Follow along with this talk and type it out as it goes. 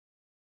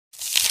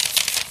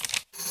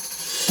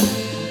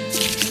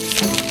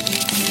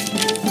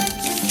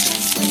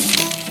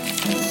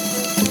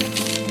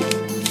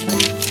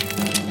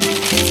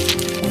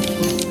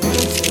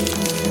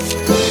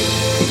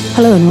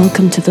Hello and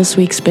welcome to this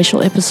week's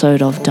special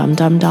episode of Dum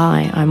Dum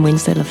Die. I'm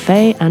Wednesday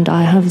LaFay and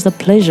I have the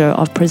pleasure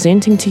of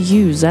presenting to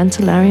you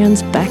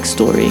Xantalarian's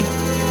backstory.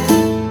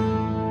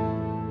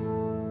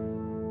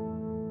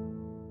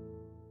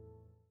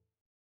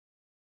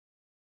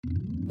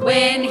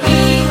 When he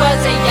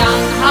was a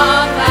young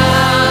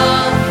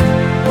half-elf.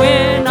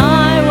 When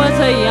I was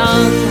a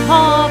young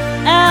half-elf.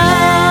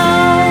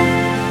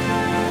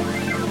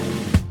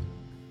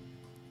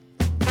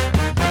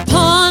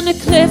 Upon a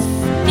cliff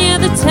near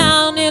the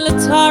town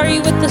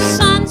Ilatari, with the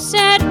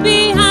sunset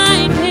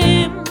behind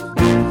him,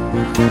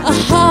 a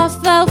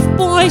half-elf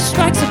boy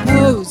strikes a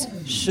pose,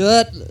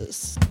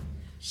 shirtless.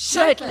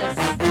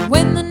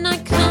 When the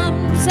night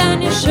comes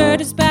and his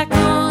shirt is back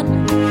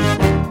on,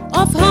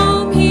 off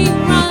home he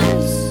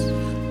runs.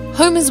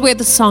 Home is where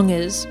the song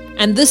is,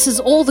 and this is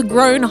all the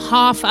grown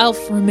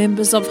half-elf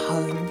remembers of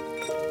home.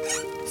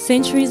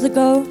 Centuries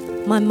ago,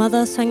 my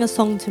mother sang a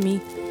song to me,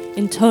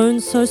 in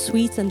tones so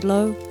sweet and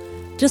low,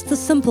 just a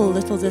simple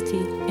little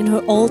ditty, in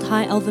her old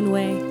high elven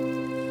way.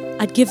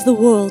 I'd give the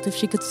world if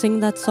she could sing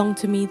that song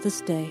to me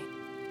this day.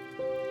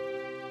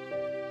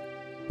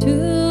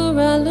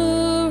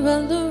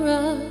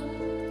 Tooraloo-ra-loo-ra,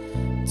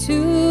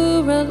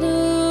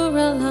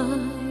 tooraloo-ra-la,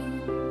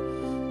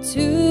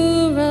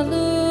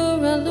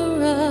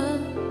 tooraloo-ra-loo-ra.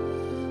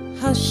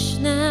 Hush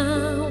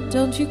now,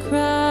 don't you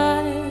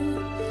cry.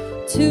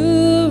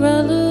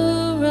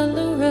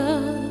 Tooraloo-ra-loo-ra,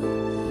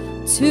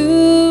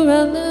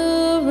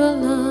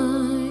 tooraloo-ra-la,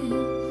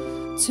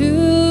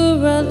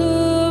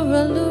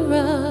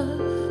 tooraloo-ra-loo-ra.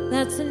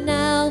 That's an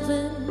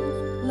elven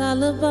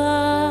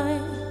lullaby.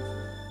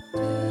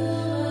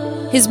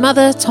 His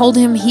mother told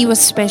him he was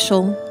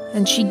special,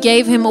 and she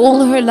gave him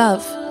all her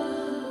love.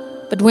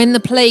 But when the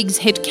plagues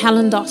hit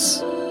Kalandos,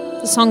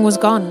 the song was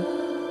gone.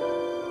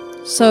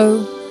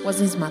 So was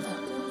his mother.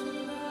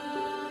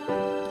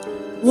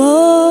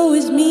 Woe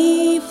is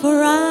me,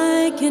 for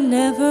I can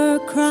never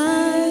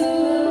cry.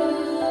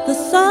 The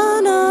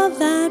son of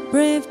that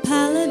brave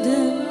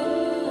paladin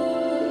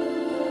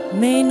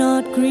may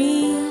not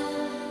grieve.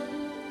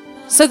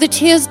 So the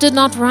tears did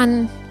not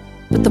run,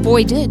 but the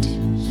boy did.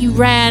 He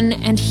ran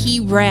and he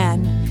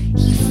ran.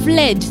 He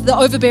fled the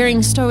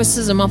overbearing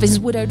stoicism of his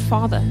widowed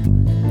father.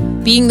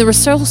 Being the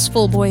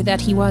resourceful boy that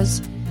he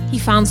was, he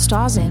found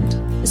Star's End,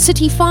 a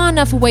city far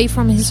enough away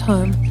from his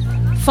home,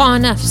 far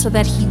enough so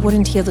that he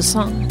wouldn't hear the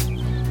song.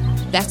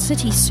 That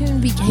city soon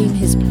became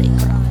his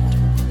playground.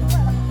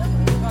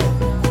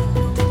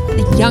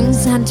 The young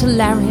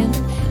Xantalarian,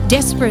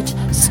 desperate,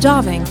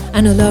 starving,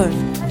 and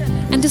alone,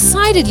 and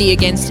decidedly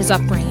against his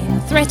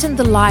upbringing, threatened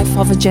the life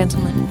of a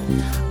gentleman.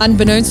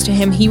 Unbeknownst to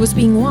him, he was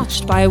being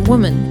watched by a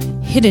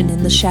woman hidden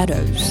in the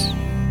shadows.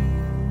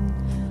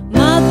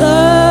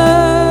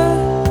 Mother,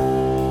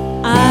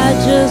 I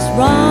just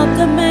robbed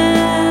a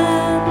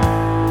man,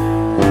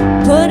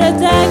 put a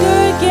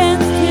dagger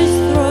against his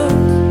throat,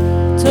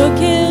 took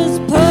his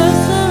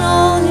purse and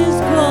all his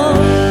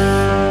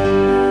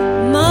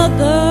clothes.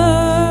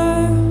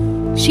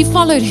 Mother. She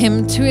followed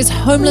him to his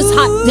homeless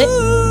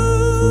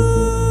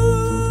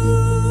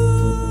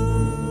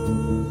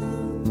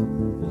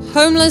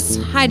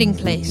hiding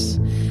place,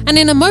 and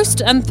in a most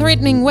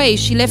unthreatening way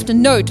she left a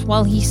note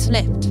while he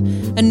slept,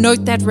 a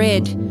note that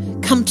read,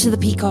 "Come to the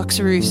Peacock's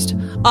Roost,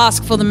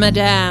 ask for the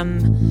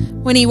Madame."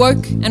 When he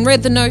woke and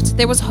read the note,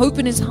 there was hope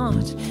in his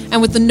heart,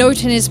 and with the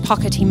note in his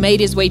pocket he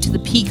made his way to the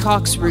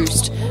Peacock's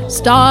Roost,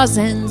 Star's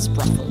End's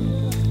brothel.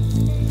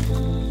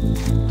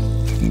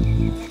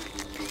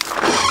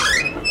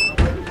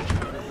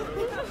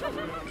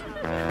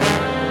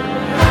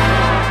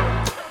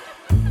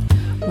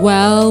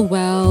 Well,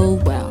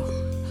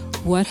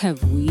 what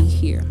have we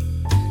here?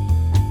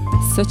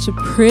 Such a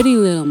pretty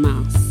little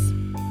mouse.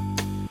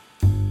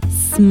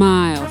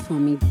 Smile for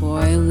me,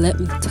 boy, let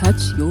me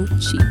touch your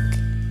cheek.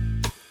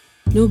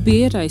 No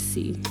beard I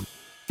see,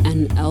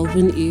 and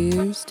elven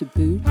ears to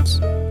boot.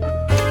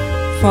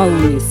 Follow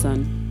me,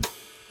 son,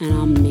 and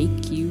I'll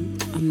make you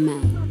a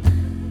man.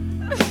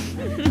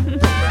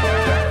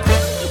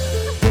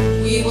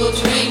 We will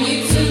train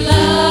you to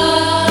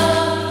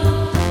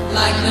love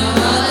like no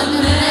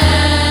other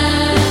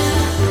man.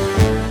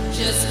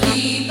 Just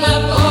keep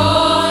up,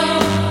 boy,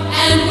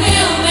 and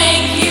we'll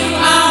make you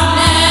our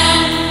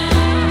man.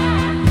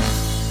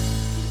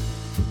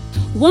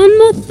 One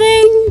more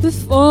thing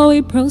before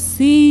we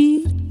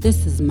proceed.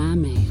 This is my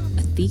man,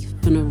 a thief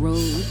and a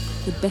rogue,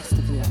 the best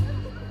of you.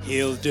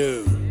 He'll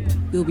do.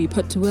 We'll be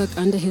put to work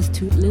under his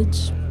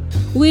tutelage.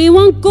 We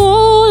want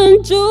gold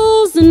and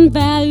jewels and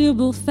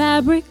valuable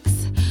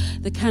fabrics,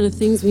 the kind of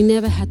things we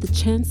never had the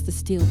chance to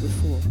steal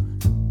before.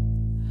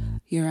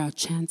 You're our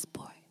chance,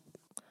 boy.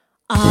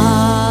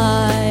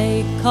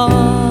 I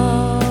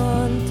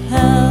can't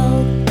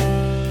help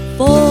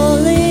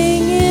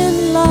falling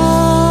in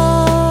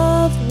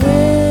love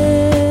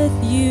with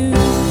you.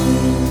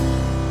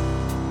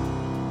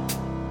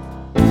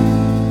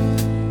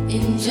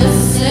 In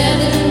just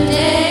 7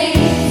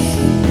 days,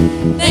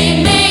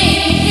 they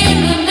made him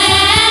a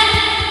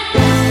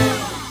man.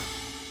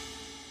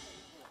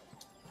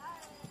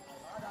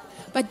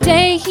 By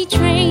day he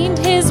trained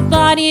his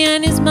body body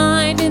and his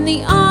mind in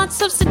the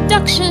arts of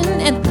seduction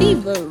and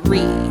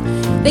thievery.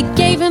 They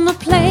gave him a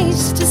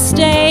place to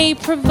stay,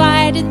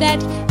 provided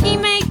that he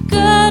made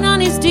good on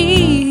his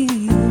deal.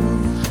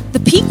 The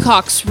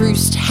Peacock's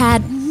Roost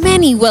had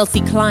many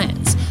wealthy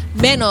clients,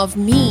 men of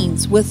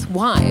means with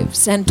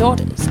wives and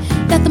daughters,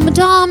 that the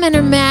madame and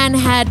her man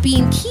had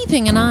been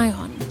keeping an eye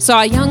on. So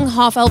our young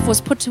half-elf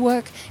was put to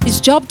work, his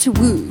job to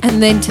woo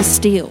and then to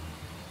steal.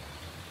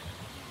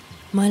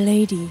 My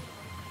lady.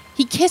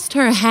 He kissed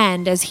her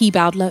hand as he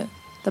bowed low.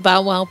 The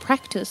bow well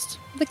practiced,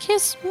 the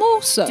kiss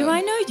more so. Do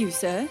I know you,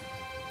 sir?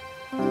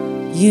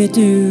 You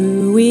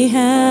do, we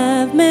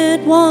have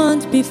met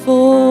once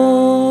before.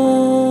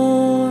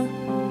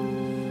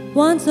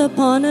 Once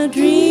upon a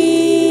dream.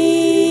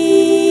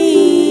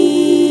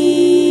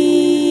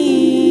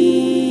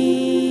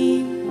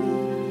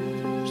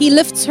 He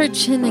lifts her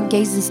chin and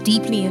gazes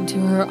deeply into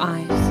her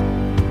eyes.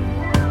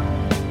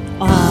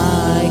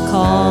 I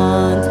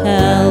can't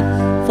help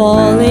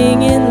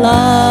falling in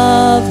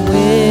love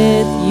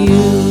with you.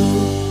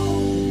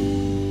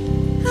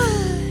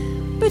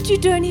 But you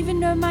don't even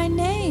know my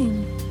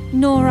name,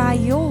 nor I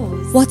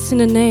yours. What's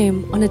in a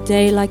name on a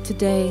day like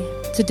today?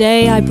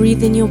 Today I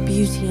breathe in your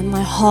beauty and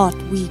my heart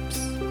weeps.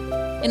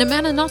 In a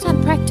manner not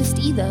unpracticed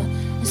either,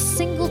 a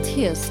single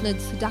tear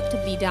slid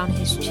seductively down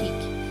his cheek.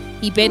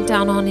 He bent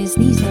down on his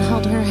knees and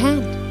held her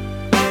hand.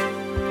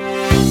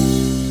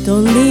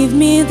 Don't leave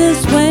me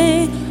this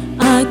way,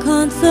 I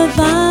can't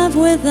survive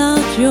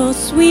without your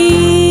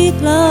sweet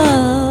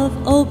love.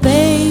 Oh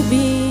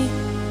baby,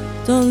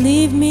 don't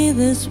leave me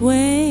this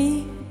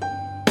way.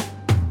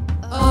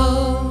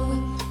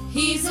 Oh,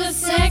 he's a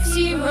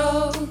sexy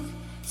rogue,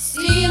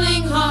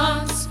 stealing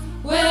hearts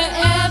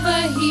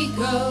wherever he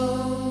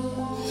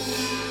goes.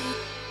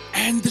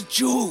 And the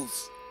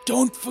jewels!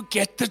 Don't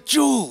forget the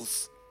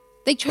jewels!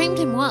 They trained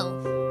him well,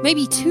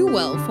 maybe too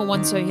well for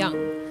one so young.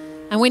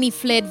 And when he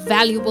fled,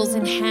 valuables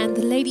in hand,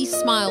 the ladies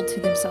smiled to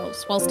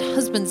themselves, whilst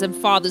husbands and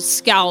fathers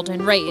scowled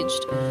and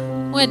raged.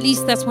 Or at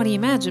least that's what he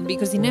imagined,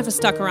 because he never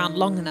stuck around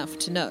long enough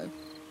to know.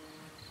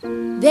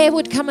 There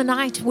would come a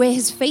night where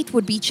his fate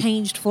would be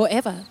changed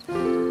forever.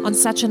 On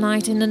such a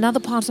night in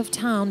another part of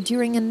town,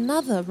 during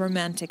another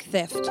romantic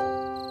theft.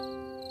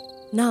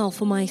 Now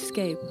for my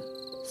escape.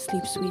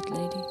 Sleep, sweet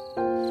lady.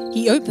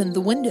 He opened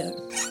the window.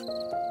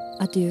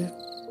 Adieu.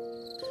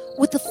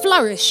 With a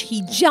flourish,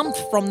 he jumped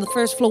from the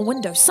first floor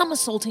window,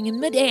 somersaulting in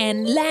midair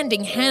and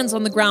landing hands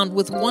on the ground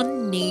with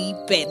one knee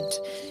bent.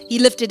 He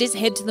lifted his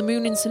head to the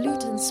moon in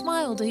salute and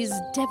smiled his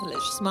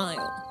devilish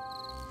smile.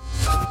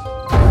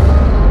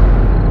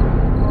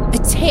 A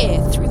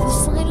tear through the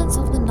silence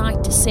of the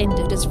night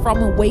descended as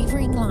from a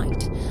wavering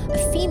light. A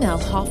female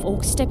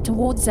half-orc stepped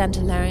towards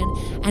Xantalarian,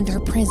 and her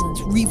presence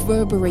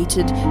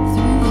reverberated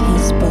through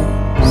his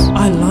bones.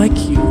 I like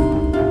you.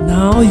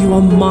 Now you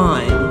are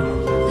mine.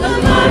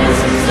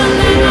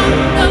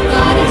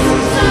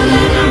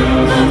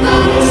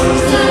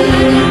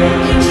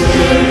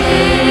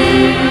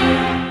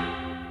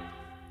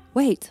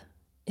 Wait,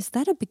 is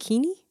that a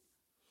bikini?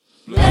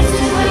 I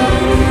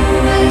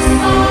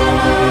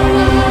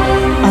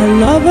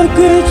love a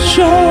good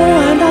show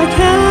and I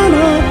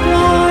cannot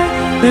lie.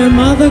 Them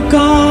other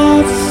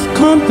gods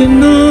can't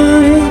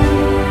deny.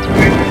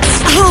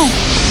 Ow!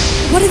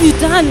 What have you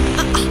done?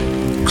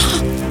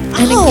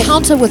 An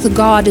encounter with a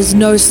god is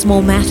no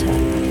small matter.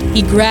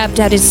 He grabbed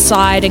at his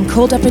side and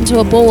curled up into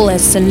a ball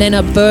as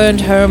Selena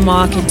burned her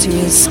mark into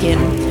his skin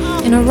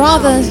in a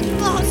rather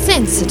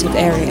sensitive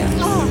area.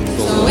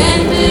 So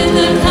ended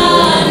the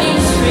cunning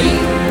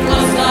streak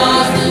of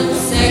stars and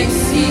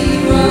sexy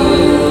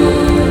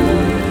road.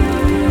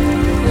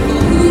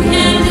 For who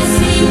can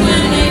deceive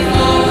when they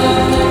follow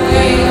the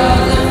way of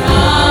the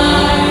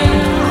fire?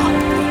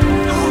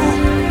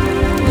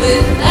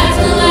 With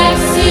battle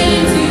axe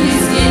into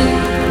his skin,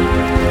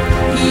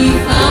 he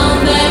found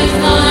that his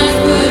lines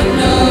would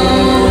no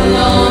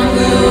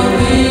longer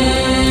win.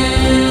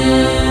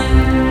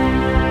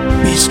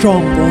 Be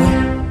strong, boy.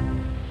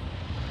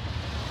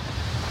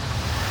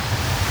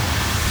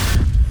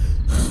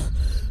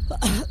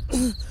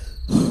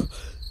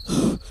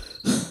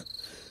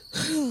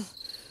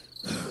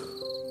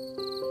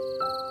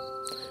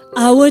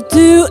 I would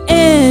do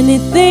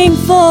anything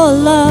for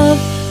love,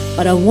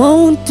 but I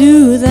won't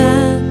do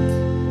that.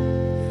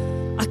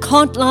 I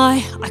can't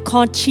lie, I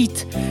can't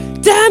cheat.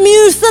 Damn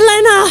you,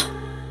 Selena!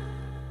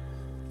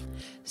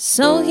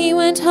 So he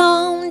went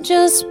home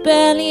just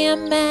barely a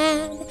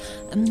man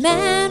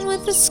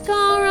with a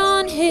scar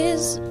on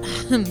his.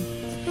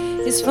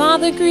 His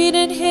father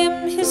greeted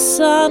him, his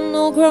son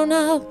all grown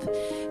up.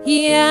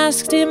 He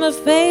asked him a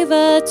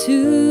favor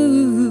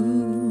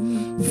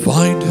too.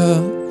 Find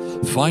her,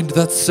 find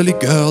that silly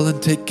girl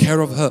and take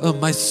care of her.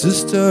 My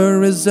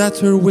sister is at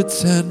her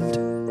wit's end.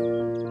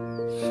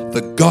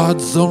 The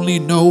gods only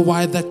know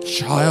why that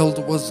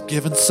child was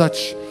given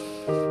such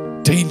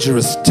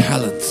dangerous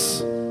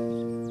talents.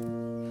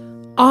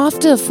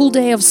 After a full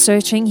day of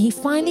searching, he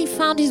finally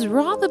found his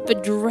rather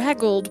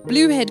bedraggled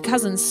blue-haired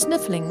cousin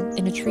sniffling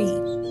in a tree.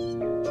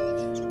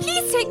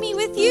 Please take me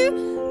with you.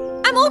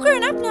 I'm all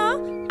grown up now.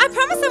 I'm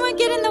promise I won't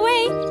get in the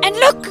way. And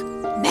look!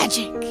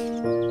 Magic!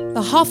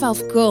 The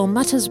half-elf girl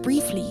mutters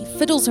briefly,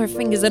 fiddles her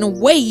fingers, and a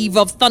wave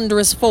of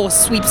thunderous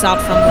force sweeps out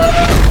from her.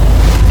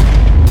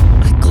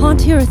 I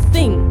can't hear a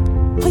thing.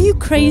 Are you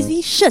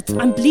crazy? Shit,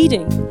 I'm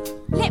bleeding.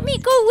 Let me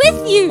go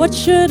with you. What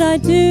should I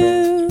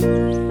do?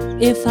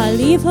 If I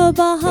leave her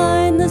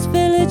behind, this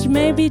village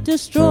may be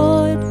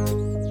destroyed.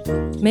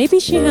 Maybe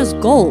she has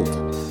gold.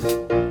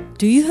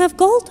 Do you have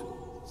gold?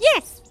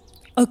 Yes.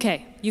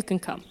 Okay, you can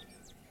come.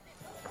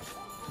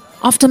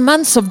 After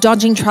months of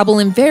dodging trouble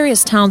in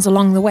various towns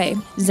along the way,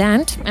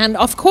 Zant, and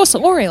of course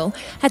Oriel,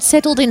 had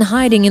settled in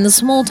hiding in the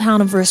small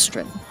town of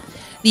Ristrin.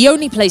 The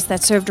only place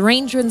that served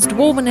Ranger's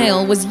dwarven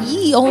ale was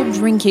ye old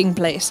drinking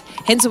place,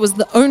 hence it was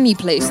the only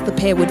place the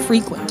pair would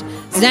frequent.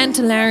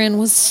 Xantalarian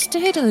was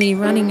steadily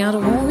running out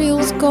of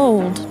Oriel's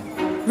gold.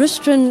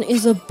 Ristrin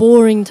is a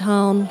boring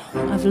town.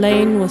 I've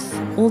lain with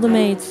all the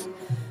maids.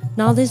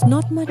 Now there's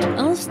not much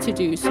else to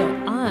do, so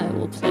I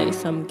will play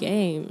some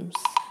games.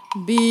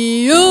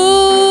 Biuk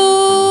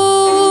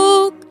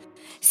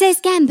says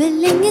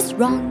gambling is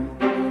wrong.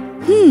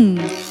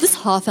 This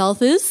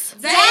half-elf is...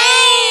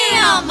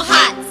 Damn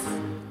hot!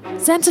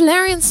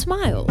 Xantalarian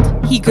smiled.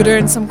 He could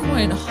earn some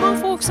coin.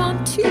 Half-orcs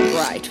aren't too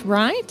bright,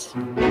 right?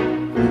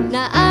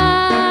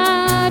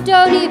 Nah,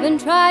 don't even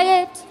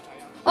try it,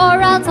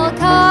 or else I'll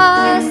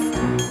cast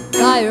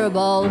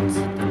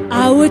Firebolt.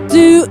 I would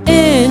do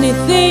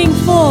anything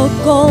for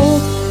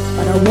gold,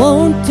 but I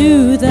won't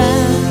do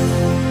that.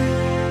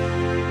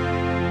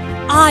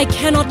 I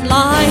cannot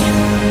lie.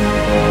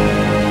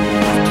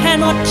 I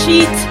cannot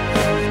cheat.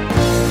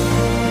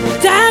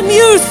 Damn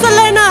you,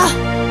 Selena!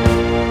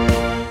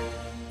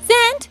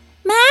 Zant,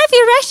 may I have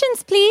your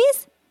rations,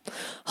 please?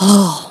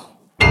 Oh.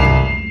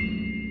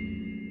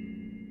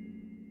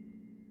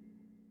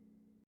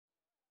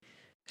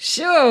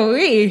 Sure.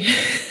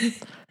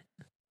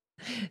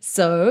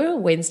 So,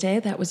 Wednesday,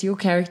 that was your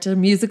character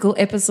musical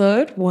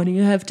episode. What do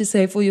you have to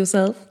say for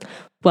yourself?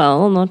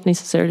 Well, not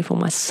necessarily for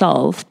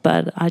myself,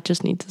 but I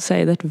just need to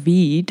say that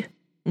Veed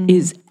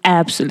is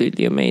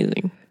absolutely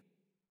amazing.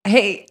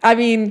 Hey, I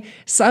mean,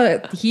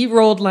 so he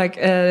rolled like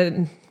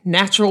a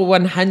natural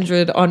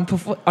 100 on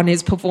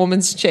his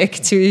performance check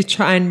to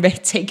try and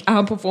take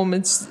our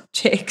performance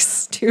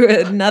checks to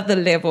another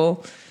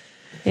level.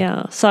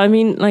 Yeah, so I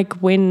mean, like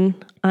when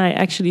I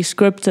actually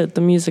scripted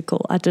the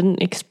musical, I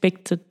didn't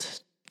expect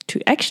it to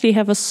actually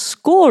have a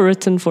score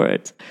written for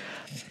it.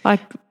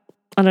 Like,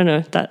 I don't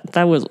know,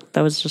 that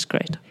was just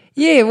great.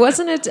 Yeah,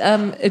 wasn't it?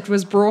 It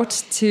was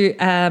brought to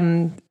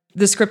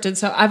the scripted.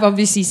 So I've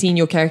obviously seen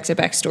your character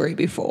backstory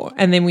before,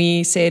 and then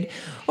we said,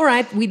 all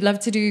right, we'd love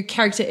to do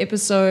character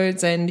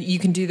episodes, and you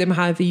can do them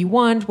however you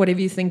want, whatever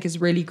you think is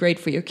really great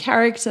for your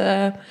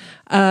character.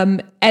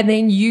 And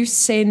then you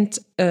sent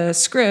a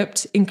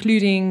script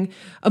including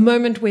a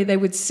moment where they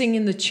would sing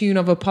in the tune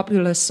of a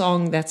popular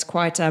song that's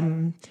quite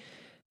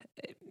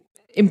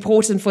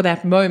important for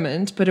that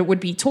moment, but it would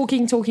be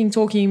talking,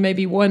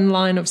 maybe one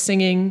line of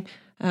singing.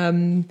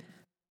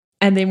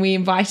 And then we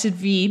invited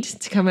Veed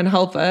to come and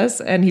help us,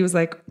 and he was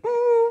like,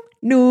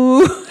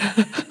 no.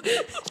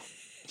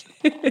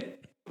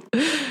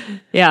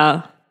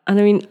 Yeah, and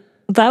I mean,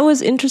 that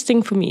was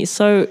interesting for me.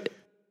 So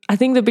I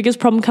think the biggest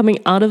problem coming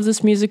out of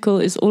this musical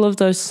is all of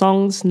those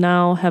songs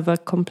now have a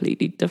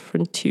completely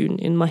different tune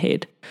in my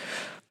head.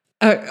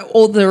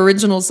 All the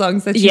original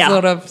songs that you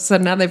thought of, so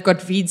now they've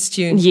got Veed's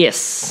tune.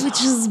 Yes.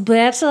 Which is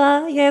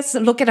better. Yes,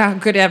 look at our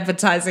good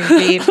advertising,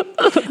 Veed.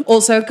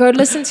 Also, go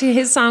listen to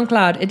his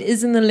SoundCloud. It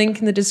is in the link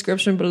in the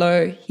description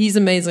below. He's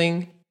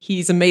amazing.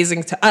 He's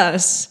amazing to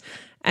us.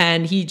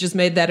 And he just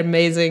made that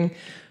amazing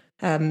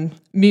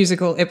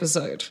musical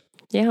episode.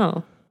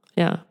 Yeah.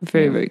 Yeah,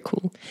 very, very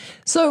cool.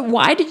 So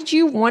why did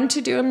you want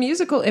to do a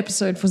musical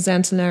episode for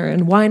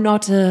Xantalarian? Why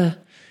not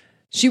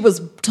she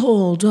was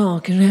tall,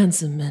 dark, and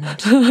handsome, and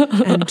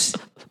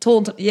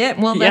tall.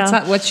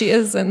 That's what she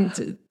is.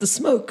 And the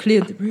smoke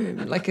cleared the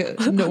room like a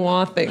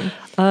noir thing.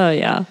 Oh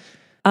yeah.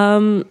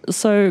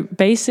 So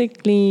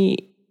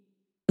basically,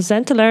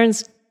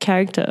 Xantalarian's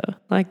character,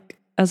 like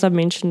as I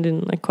mentioned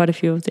in like quite a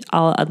few of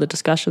our other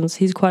discussions,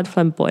 he's quite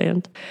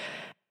flamboyant.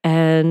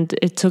 And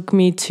it took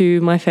me to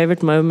my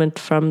favorite moment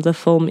from the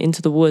film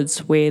Into the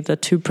Woods, where the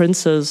two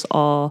princes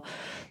are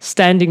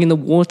standing in the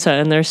water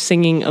and they're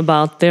singing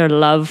about their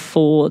love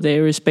for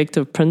their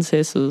respective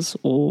princesses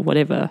or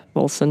whatever,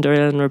 well,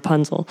 Cinderella and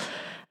Rapunzel.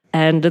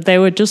 And they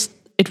were just,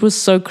 it was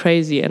so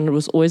crazy, and it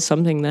was always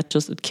something that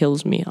just, it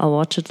kills me. I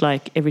watch it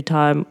like every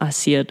time I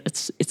see it,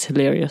 it's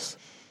hilarious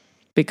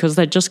because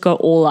they just go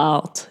all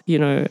out, you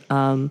know,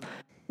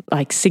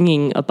 like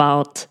singing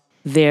about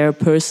their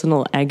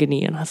personal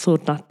agony. And I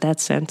thought,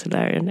 that's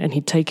Xantalarian, and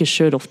he'd take his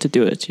shirt off to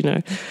do it, you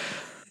know.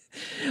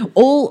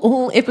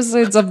 All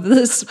episodes of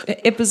this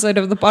episode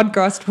of the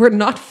podcast were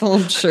not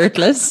filmed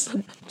shirtless,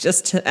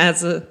 just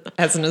as an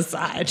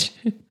aside.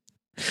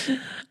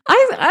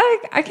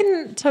 I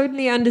can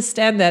totally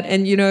understand that.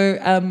 And, you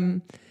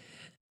know,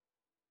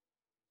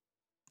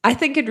 I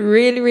think it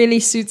really, really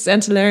suits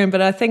Santalarian,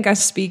 but I think I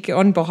speak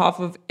on behalf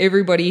of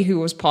everybody who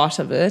was part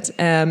of it.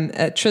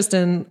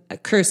 Tristan,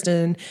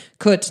 Kirsten,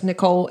 Kut,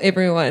 Nicole,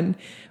 everyone,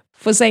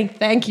 for saying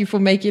thank you for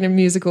making a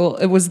musical.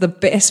 It was the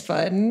best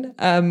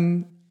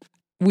fun.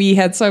 We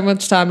had so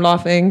much time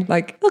laughing.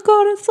 Like, oh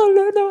God, it's so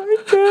low.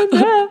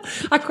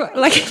 I quite,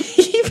 like,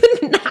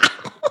 even now.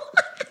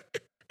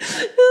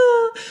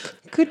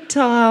 Good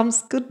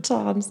times.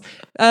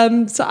 So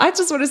I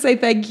just want to say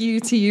thank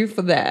you to you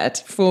for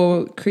that,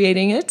 for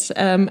creating it.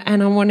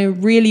 And I want to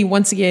really,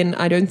 once again,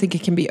 I don't think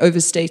it can be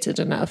overstated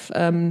enough.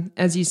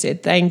 As you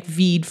said, thank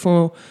Veed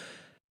for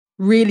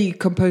really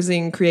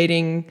composing,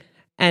 creating,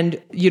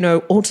 and,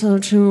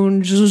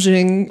 auto-tune,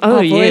 zhuzhing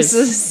our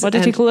voices. What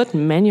did you call it?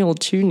 Manual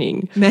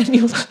tuning.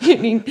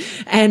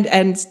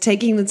 And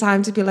taking the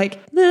time to be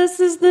like, this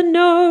is the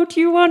note,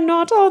 you are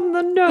not on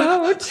the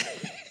note.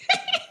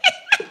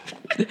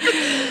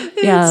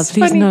 Yeah,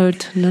 please funny.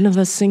 note, none of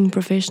us sing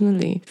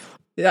professionally.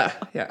 Yeah.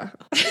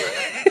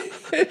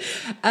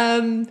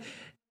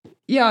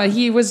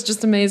 He was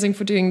just amazing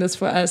for doing this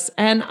for us.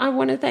 And I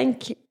want to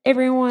thank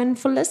everyone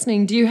for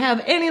listening. Do you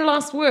have any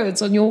last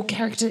words on your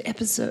character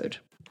episode?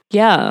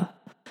 Yeah.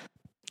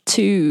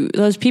 To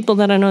those people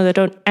that I know that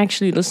don't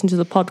actually listen to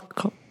the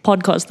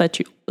podcast that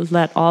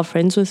are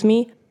friends with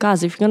me,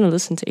 guys, if you're going to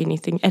listen to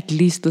anything, at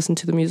least listen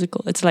to the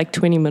musical. It's like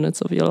 20 minutes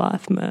of your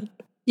life, man.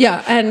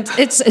 Yeah, and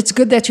it's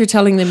good that you're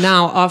telling them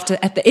now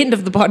at the end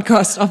of the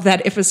podcast of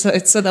that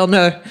episode, so they'll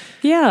know.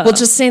 Yeah. We'll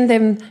just send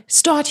them,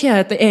 start here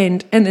at the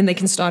end, and then they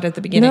can start at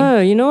the beginning. No,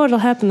 you know what'll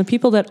happen? The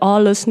people that are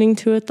listening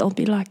to it, they'll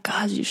be like,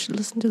 guys, you should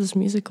listen to this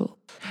musical.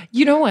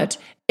 You know what?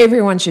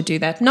 Everyone should do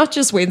that. Not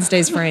just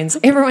Wednesday's friends.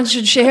 Everyone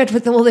should share it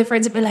with all their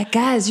friends and be like,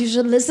 guys, you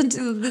should listen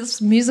to this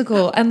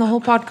musical and the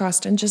whole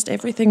podcast and just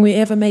everything we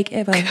ever make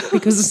ever.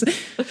 Because,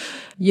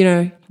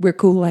 we're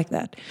cool like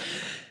that.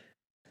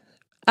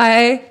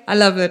 I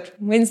love it.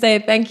 Wednesday,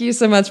 thank you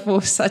so much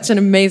for such an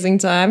amazing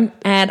time.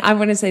 And I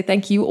want to say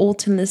thank you all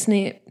for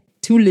listening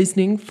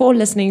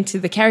to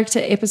the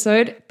character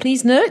episode.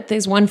 Please note,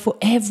 there's one for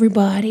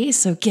everybody,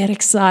 so get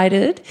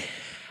excited.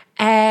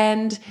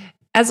 And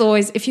as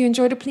always, if you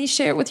enjoyed it, please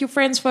share it with your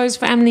friends, foes,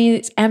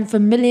 families, and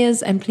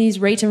familiars. And please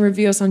rate and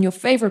review us on your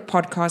favorite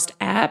podcast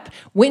app.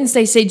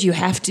 Wednesday said you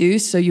have to,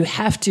 so you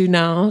have to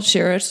now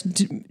share it.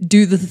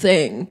 Do the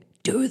thing.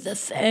 Do the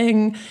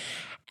thing.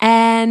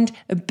 And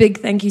a big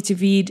thank you to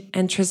Veed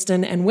and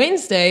Tristan and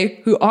Wednesday,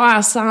 who are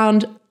our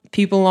sound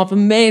people of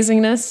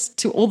amazingness,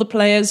 to all the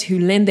players who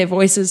lend their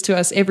voices to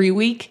us every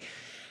week,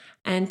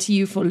 and to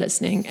you for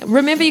listening.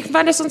 Remember, you can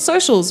find us on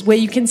socials, where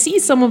you can see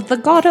some of the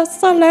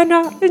Goddess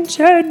Selena in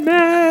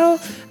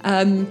chainmail.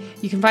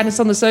 You can find us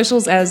on the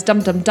socials as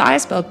dumdumdie,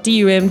 spelled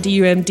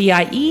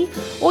DUMDUMDIE,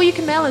 or you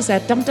can mail us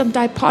at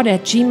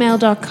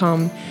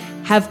dumdumdiepod@gmail.com.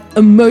 Have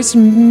a most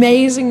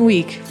amazing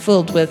week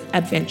filled with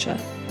adventure.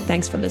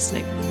 Thanks for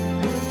listening.